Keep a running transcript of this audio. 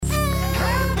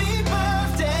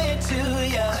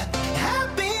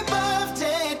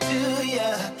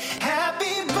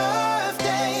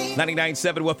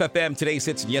99.7 WOOF FM. Today's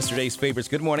hits and yesterday's favorites.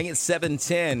 Good morning. It's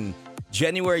 7:10,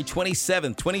 January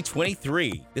 27th,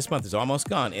 2023. This month is almost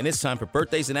gone, and it's time for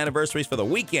birthdays and anniversaries for the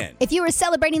weekend. If you were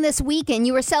celebrating this weekend,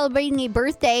 you were celebrating a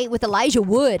birthday with Elijah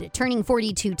Wood, turning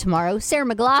 42 tomorrow. Sarah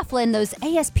McLachlan, those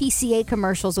ASPCA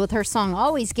commercials with her song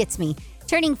Always Gets Me,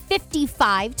 turning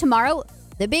 55 tomorrow.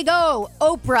 The Big O,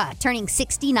 Oprah, turning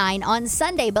 69 on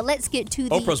Sunday. But let's get to the...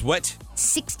 Oprah's what?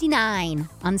 69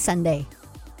 on Sunday.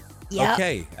 Yep.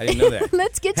 Okay, I didn't know that.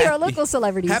 Let's get to our local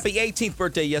celebrities. Happy 18th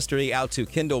birthday yesterday out to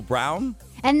Kendall Brown.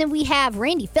 And then we have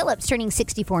Randy Phillips turning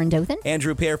 64 in Dothan.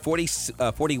 Andrew Pear,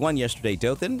 41 yesterday,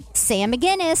 Dothan. Sam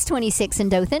McGinnis, 26 in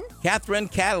Dothan. Catherine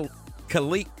say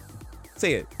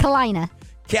it. Kalina.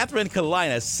 Catherine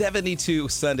Kalina, 72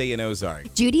 Sunday in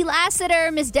Ozark. Judy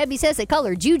Lassiter, Miss Debbie says they call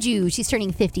her Juju. She's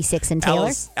turning 56 in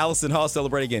Taylor. Allison Hall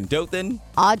celebrating in Dothan.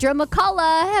 Audra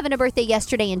McCullough having a birthday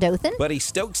yesterday in Dothan. Buddy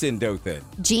Stokes in Dothan.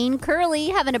 Jean Curley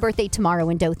having a birthday tomorrow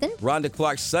in Dothan. Rhonda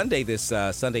Clark Sunday this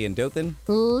Sunday in Dothan.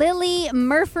 Lily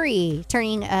Murphy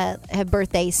turning her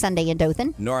birthday Sunday in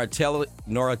Dothan. Nora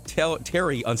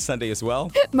Terry on Sunday as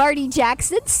well. Marty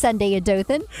Jackson Sunday in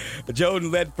Dothan. Joan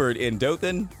Ledford in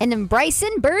Dothan. And then Bryson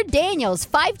Bird Daniels,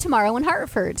 5 tomorrow in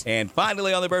Hartford. And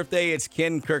finally on the birthday, it's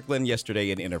Ken Kirkland yesterday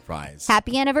in Enterprise.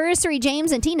 Happy anniversary,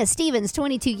 James and Tina Stevens,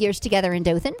 22 years together in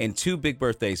Dothan. And 2 big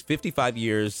birthdays, 55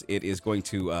 years, it is going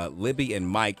to Libby and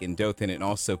Mike in Dothan, and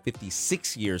also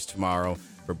 56 years tomorrow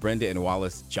for Brenda and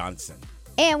Wallace Johnson.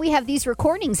 And we have these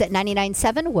recordings at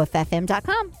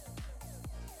 997woofm.com.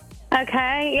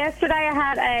 Okay, yesterday I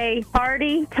had a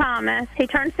Artie Thomas. He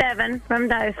turned 7 from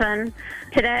Dothan.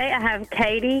 Today I have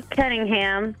Katie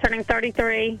Cunningham turning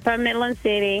 33 from Midland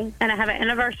City. And I have an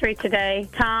anniversary today.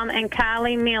 Tom and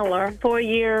Kylie Miller, 4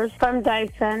 years from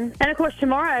Dothan. And of course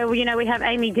tomorrow, we have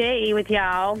Amy D with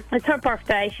y'all. It's her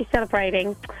birthday. She's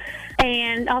celebrating.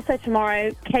 And also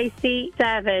tomorrow, Casey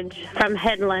Savage from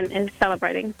Headland is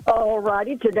celebrating. All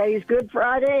righty, today's Good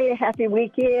Friday. Happy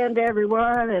weekend,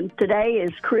 everyone. And today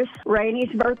is Chris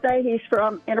Rainey's birthday. He's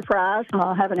from Enterprise.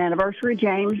 Have an anniversary,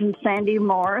 James and Sandy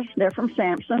Morris. They're from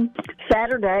Sampson.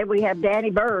 Saturday, we have Danny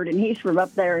Bird, and he's from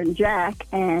up there in Jack.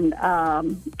 And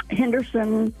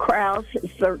Henderson Krause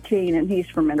is 13, and he's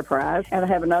from Enterprise. And I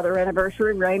have another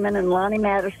anniversary, Raymond and Lonnie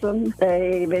Madison.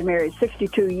 They've been married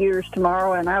 62 years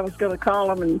tomorrow, and I was going to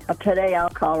call them, and today I'll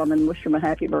call them and wish them a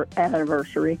happy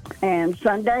anniversary. And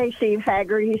Sunday, Steve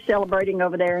Haggerty, he's celebrating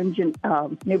over there in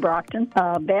New Brockton.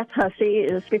 Beth Hussey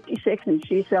is 56, and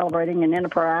she's celebrating in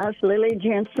Enterprise. Lily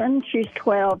Jensen, she's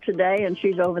 12 today, and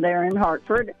she's over there in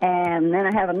Hartford. And then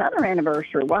I have another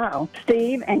anniversary. Wow.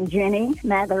 Steve and Jenny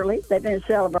Matherly,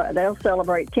 they'll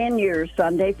celebrate 10 years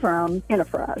Sunday from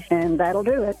Enterprise, and that'll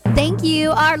do it. Thank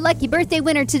you. Our lucky birthday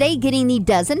winner today getting the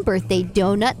dozen birthday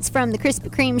donuts from the Krispy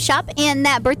Kreme shop and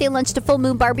that birthday lunch to Full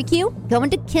Moon Barbecue going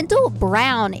to Kendall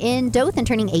Brown in Dothan,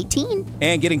 turning 18.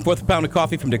 And getting 4th pound of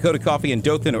coffee from Dakota Coffee in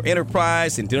Dothan or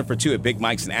Enterprise, and dinner for 2 at Big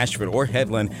Mike's in Ashford or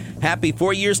Headland. Happy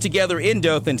 4 years together in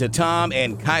Dothan to Tom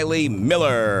and Kylie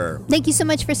Miller. Thank you so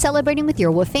much for celebrating with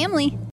your WOOF family.